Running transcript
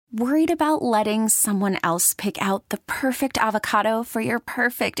Worried about letting someone else pick out the perfect avocado for your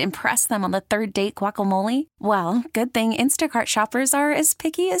perfect impress them on the third date guacamole? Well, good thing Instacart shoppers are as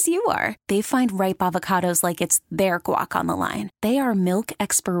picky as you are. They find ripe avocados like it's their guac on the line. They are milk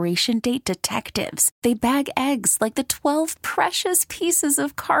expiration date detectives. They bag eggs like the 12 precious pieces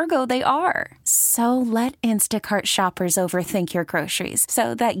of cargo they are. So let Instacart shoppers overthink your groceries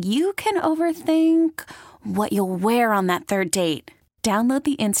so that you can overthink what you'll wear on that third date. Download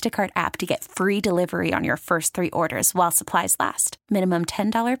the Instacart app to get free delivery on your first 3 orders while supplies last. Minimum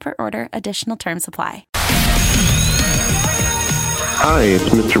 $10 per order. Additional terms apply. Hi, it's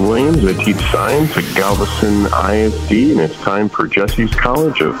Mr. Williams. I teach science at Galveston ISD, and it's time for Jessie's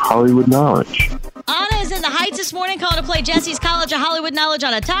College of Hollywood Knowledge. Anna is in the Heights this morning calling to play Jessie's College of Hollywood Knowledge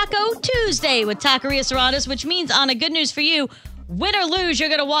on a Taco Tuesday with Taqueria Sarandas, which means, Anna, good news for you. Win or lose, you're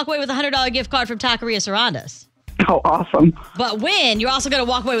going to walk away with a $100 gift card from Taqueria Sarandas. Oh, awesome. But win, you're also going to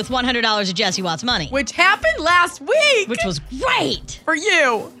walk away with $100 of Jessie Watts money. Which happened last week. Which was great. For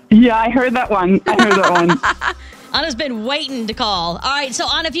you. Yeah, I heard that one. Anna's been waiting to call. All right, so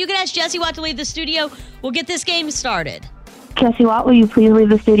Anna, if you could ask Jessie Watt to leave the studio, we'll get this game started. Jessie Watt, will you please leave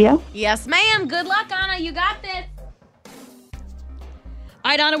the studio? Yes, ma'am. Good luck, Anna. You got this. All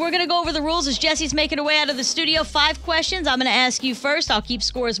right, Anna, we're going to go over the rules as Jessie's making her way out of the studio. 5 questions. I'm going to ask you first. I'll keep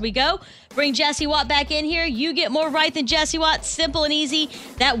score as we go. Bring Jessie Watt back in here. You get more right than Jessie Watt. Simple and easy.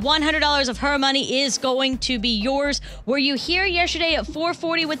 That $100 of her money is going to be yours. Were you here yesterday at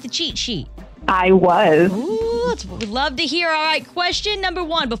 4:40 with the cheat sheet? I was. Ooh, we'd love to hear. All right, question number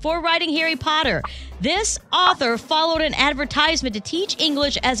 1. Before writing Harry Potter, this author followed an advertisement to teach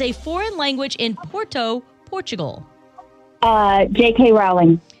English as a foreign language in Porto, Portugal. J.K.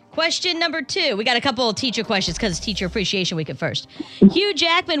 Rowling. Question number 2. We got a couple of teacher questions because it's Teacher Appreciation Week at first. Hugh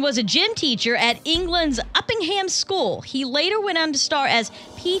Jackman was a gym teacher at England's Uppingham School. He later went on to star as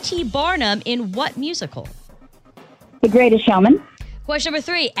P.T. Barnum in what musical? The Greatest Showman. Question number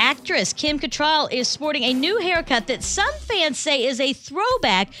 3. Actress Kim Cattrall is sporting a new haircut that some fans say is a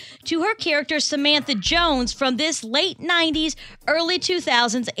throwback to her character Samantha Jones from this late 90s, early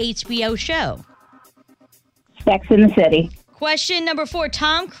 2000s HBO show. Sex in the City. Question number 4.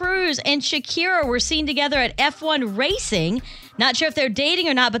 Tom Cruise and Shakira were seen together at F1 racing. Not sure if they're dating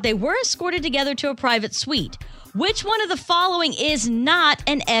or not, but they were escorted together to a private suite. Which one of the following is not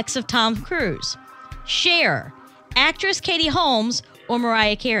an ex of Tom Cruise? Cher, actress Katie Holmes, or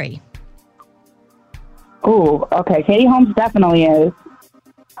Mariah Carey? Oh, okay. Katie Holmes definitely is.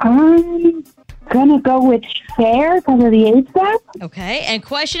 I'm gonna go with Cher because of the age gap. Okay, and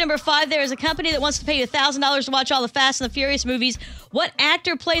question number 5. There is a company that wants to pay you $1,000 to watch all the Fast and the Furious movies. What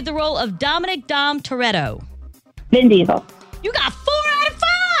actor played the role of Dominic Dom Toretto? Vin Diesel. You got 4 out of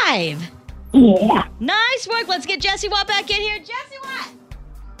 5. Yeah. Nice work. Let's get Jessie Watt back in here. Jessie Watt.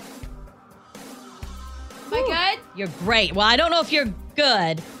 Am I good? You're great. Well, I don't know if you're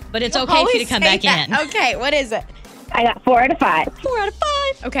good, but it's okay for you to come back in. Okay, what is it? I got 4 out of 5. 4 out of 5.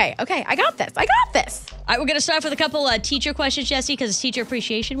 Okay, I got this. All right, we're going to start with a couple teacher questions, Jessie, because it's Teacher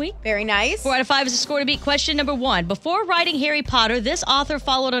Appreciation Week. Very nice. 4 out of 5 is a score to beat. Question number 1. Before writing Harry Potter, this author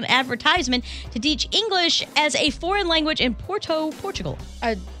followed an advertisement to teach English as a foreign language in Porto, Portugal.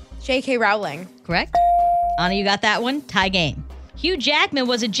 J.K. Rowling. Correct. Anna, you got that one. Tie game. Hugh Jackman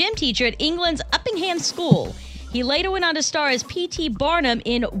was a gym teacher at England's Uppingham School. He later went on to star as P.T. Barnum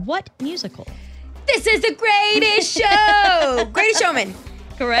in what musical? This is the Greatest Show. Greatest Showman.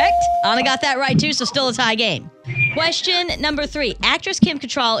 Correct. Anna got that right, too, so still a tie game. Question number 3. Actress Kim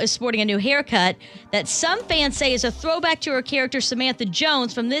Cattrall is sporting a new haircut that some fans say is a throwback to her character Samantha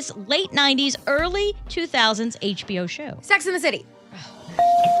Jones from this late 90s, early 2000s HBO show. Sex in the City.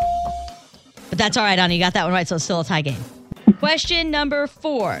 But that's all right, Anna. You got that one right, so it's still a tie game. Question number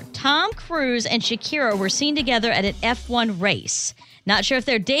 4. Tom Cruise and Shakira were seen together at an F1 race. Not sure if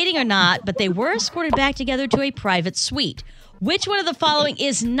they're dating or not, but they were escorted back together to a private suite. Which one of the following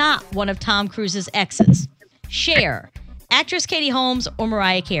is not one of Tom Cruise's exes? Cher, actress Katie Holmes, or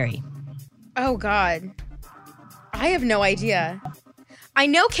Mariah Carey? Oh, God. I have no idea. I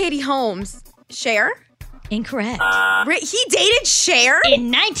know Katie Holmes. Cher? Incorrect. He dated Cher? In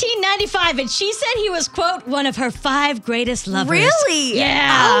 1995, and she said he was, quote, one of her 5 greatest lovers. Really?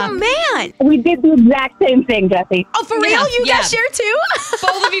 Yeah. Oh, man. We did the exact same thing, Jessie. Oh, for real? You got Cher, too?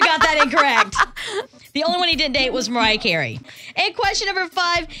 Both of you got that incorrect. The only one he didn't date was Mariah Carey. And question number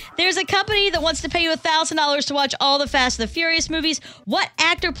 5, there's a company that wants to pay you $1,000 to watch all the Fast and the Furious movies. What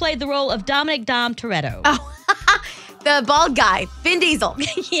actor played the role of Dominic Dom Toretto? Oh, the bald guy, Vin Diesel.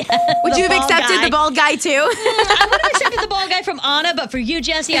 Yeah. Would you have accepted the bald guy, too? I would have accepted the bald guy from Anna, but for you,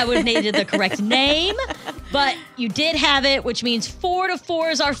 Jessie, I would have needed the correct name. But you did have it, which means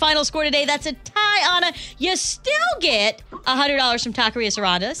 4-4 is our final score today. That's a tie, Anna. You still get $100 from Taqueria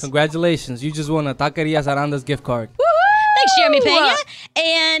Sarandas. Congratulations. You just won a Taqueria Sarandas gift card. Woohoo! Thanks, Jeremy Pena.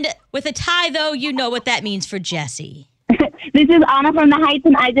 And with a tie, though, you know what that means for Jessie. This is Anna from the Heights,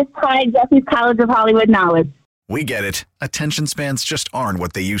 and I just tied Jessie's College of Hollywood Knowledge. We get it. Attention spans just aren't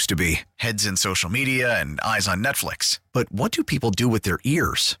what they used to be. Heads in social media and eyes on Netflix. But what do people do with their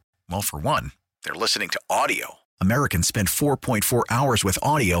ears? Well, for one, they're listening to audio. Americans spend 4.4 hours with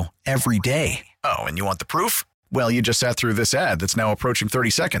audio every day. Oh, and you want the proof? Well, you just sat through this ad that's now approaching 30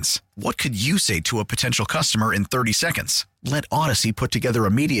 seconds. What could you say to a potential customer in 30 seconds? Let Odyssey put together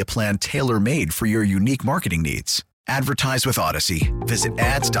a media plan tailor-made for your unique marketing needs. Advertise with Odyssey. Visit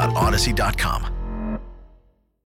ads.odyssey.com.